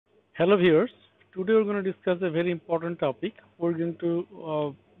Hello viewers, today we're going to discuss a very important topic. We're going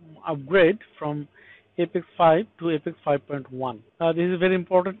to upgrade from Apex 5 to Apex 5.1. This is a very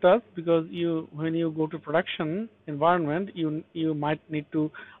important task because when you go to production environment, you might need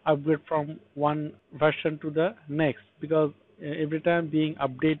to upgrade from one version to the next because every time being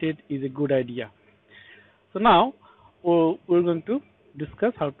updated is a good idea. So now we're going to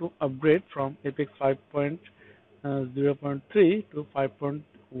discuss how to upgrade from Apex 5.0.3 to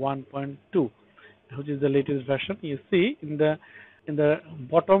 5.1.2, which is the latest version. You see in the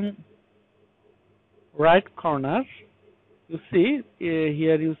bottom right corner, you see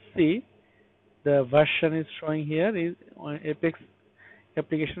here you see the version is showing here is on Apex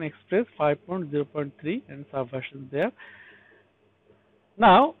Application Express 5.0.3 and subversions there.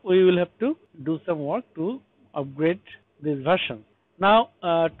 Now we will have to do some work to upgrade this version. Now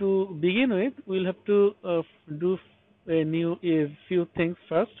to begin with, we'll have to do a few things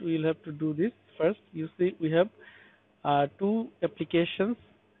first. We'll have to do this first. You see we have two applications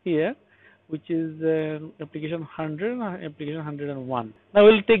here, which is application 100 and application 101. Now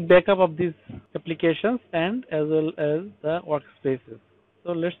we'll take backup of these applications and as well as the workspaces.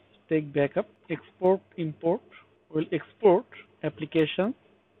 So let's take backup, export, import. We'll export applications.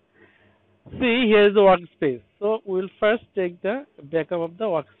 See, here is the workspace. So we'll first take the backup of the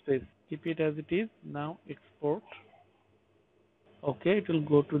workspace. Keep it as it is. Now export. Okay, it will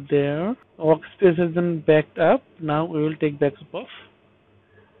go to there. Workspace has been backed up. Now we will take backup of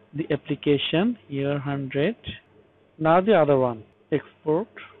the application here 100. Now the other one. Export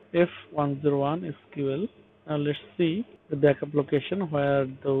F101 SQL. Now let's see the backup location where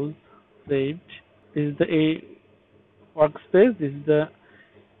those saved. This is the workspace. This is the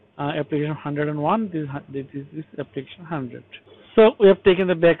application 101. This is application 100. So we have taken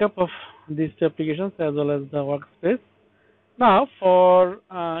the backup of these two applications as well as the workspace. Now, for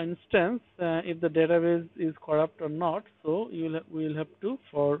instance, if the database is corrupt or not, so we will have to,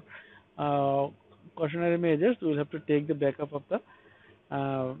 for cautionary measures, we will have to take the backup of the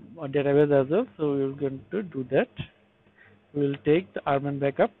database as well. So we are going to do that. We will take the admin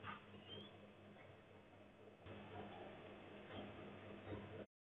backup.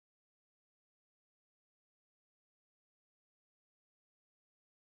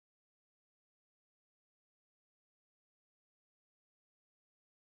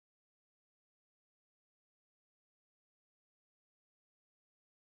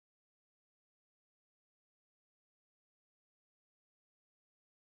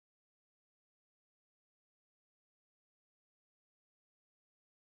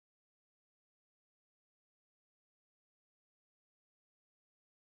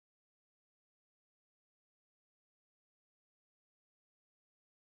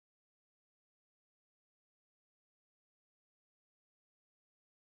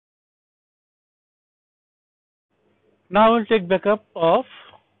 Now we'll take backup of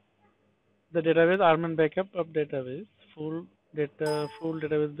the database, admin backup of database, full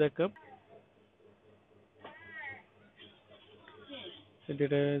database backup. The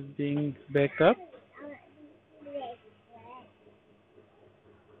data is being backed up.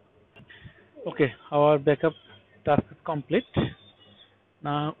 Okay, our backup task is complete.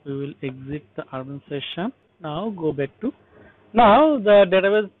 Now we will exit the admin session. Now go back to. Now the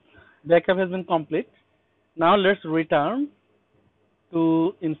database backup has been complete. Now let's return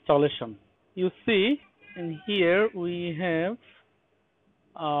to installation. You see in here we have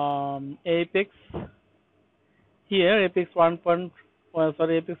Apex. Here Apex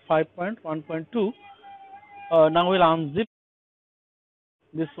 5.1.2. Now we'll unzip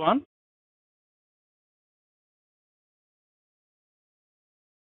this one.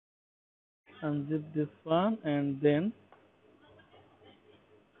 Unzip this one and then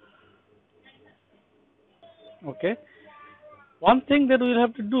okay. One thing that we'll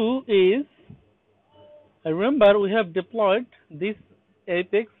have to do is, remember we have deployed this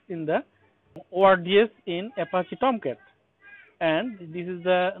Apex in the ORDS in Apache Tomcat, and this is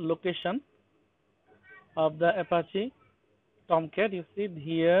the location of the Apache Tomcat. You see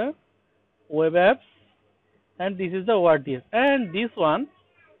here web apps, and this is the ORDS, and this one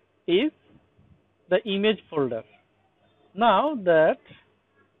is the image folder. Now that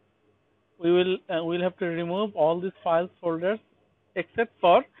we'll have to remove all these files folders except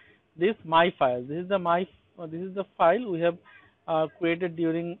for this my file. This is the file we have created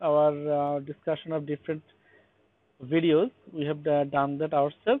during our discussion of different videos. We have done that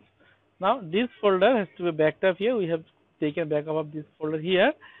ourselves. Now this folder has to be backed up here. We have taken backup of this folder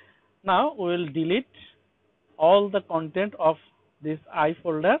here. Now we will delete all the content of this I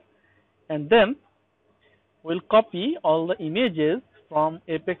folder, and then we'll copy all the images from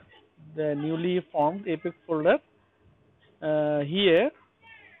Apex the newly formed Apex folder. Here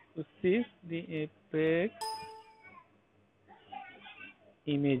you see the Apex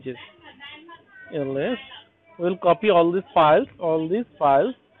images. ls. We'll copy all these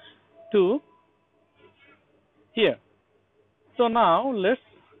files to here. So now let's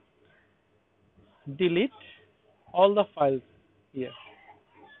delete all the files here.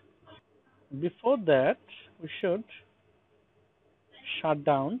 Before that, we should shut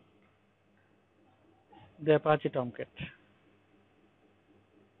down the Apache Tomcat.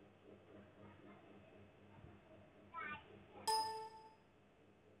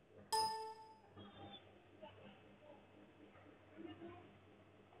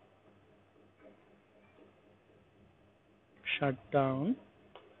 Shut down.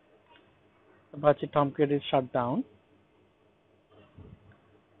 Apache Tomcat is shut down.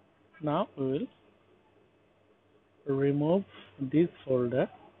 Now we will remove this folder.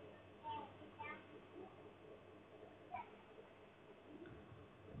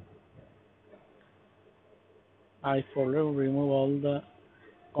 I folder, remove all the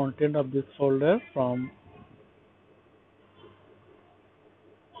content of this folder from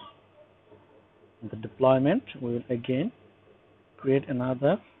the deployment. We will again create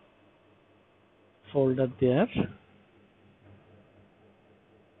another folder there.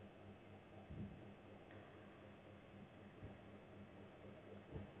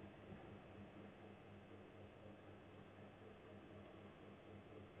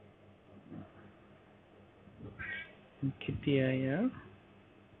 Mkdir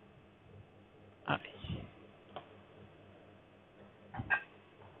I.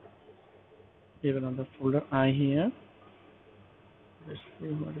 We have another folder I here. Let's see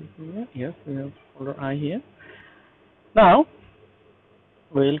what is here. Yes, we have folder I here. Now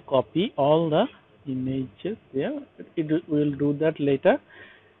we'll copy all the images there. We'll do that later.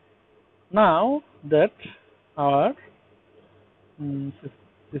 Now that our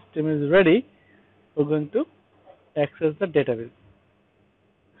system is ready, we're going to access the database.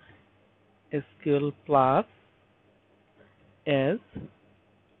 SQL plus as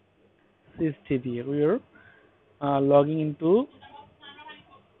sysdba. We are logging into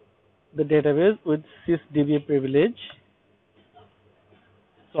the database with sysdba privilege.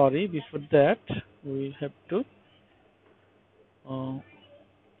 Sorry, before that we have to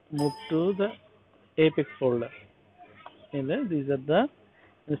move to the Apex folder. And then these are the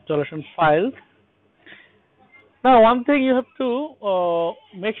installation files. Now, one thing you have to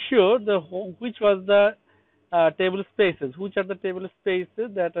make sure which was the table spaces, which are the table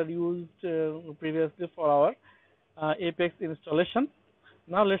spaces that are used previously for our Apex installation.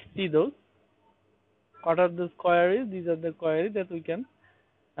 Now let's see those. What are those queries? These are the queries that we can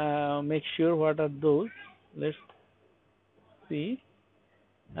make sure what are those. Let's see.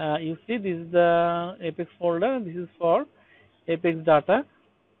 You see, this is the Apex folder. This is for Apex data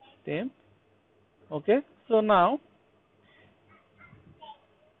temp. Okay. So now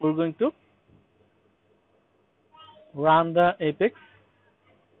we're going to run the Apex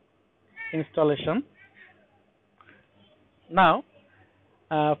installation. Now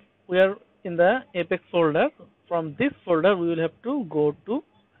we are in the Apex folder. From this folder, we will have to go to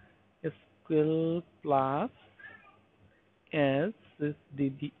SQL plus as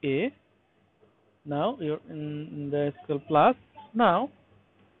sysdba. Now you're in the SQL plus. Now,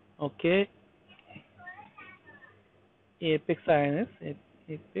 okay. Apex ins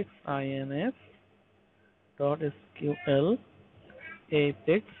dot SQL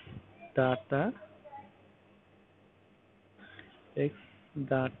Apex data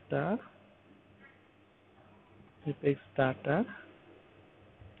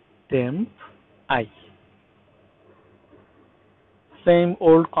temp I. Same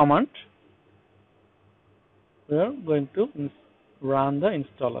old command. We are going to run the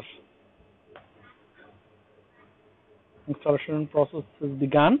installer. Installation process is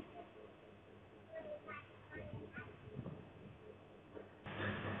begun.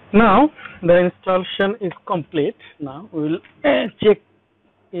 Now the installation is complete. Now we will check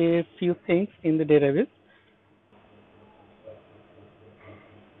a few things in the database.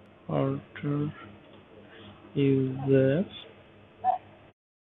 Order user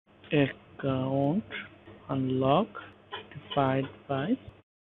account unlock divided by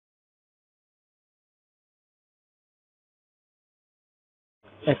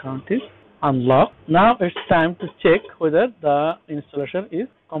account is unlocked. Now it's time to check whether the installation is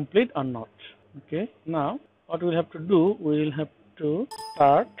complete or not. Okay. Now what we'll have to do, we'll have to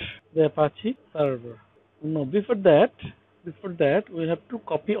start the Apache server. No, before that we'll have to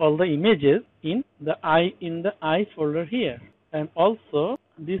copy all the images in the I folder here, and also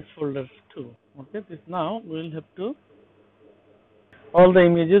these folders too. Okay, this now we'll have to, all the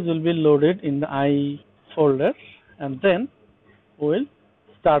images will be loaded in the I folder, and then we'll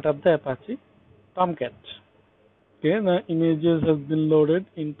start up the Apache Tomcat. Okay, the images have been loaded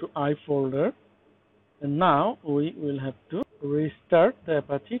into I folder, and now we will have to restart the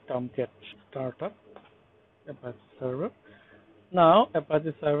Apache Tomcat. Start up Apache server. Now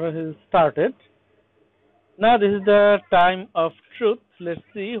Apache server has started. Now this is the time of truth. Let's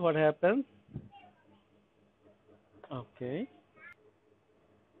see what happens. Okay.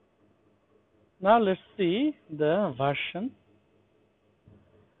 Now let's see the version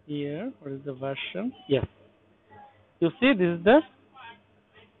here. What is the version? Yes. You see, this is the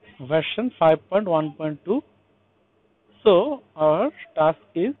version 5.1.2. So our task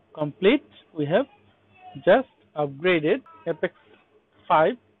is complete. We have just upgraded Apex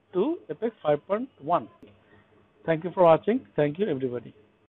 5 to Apex 5.1. Thank you for watching. Thank you, everybody.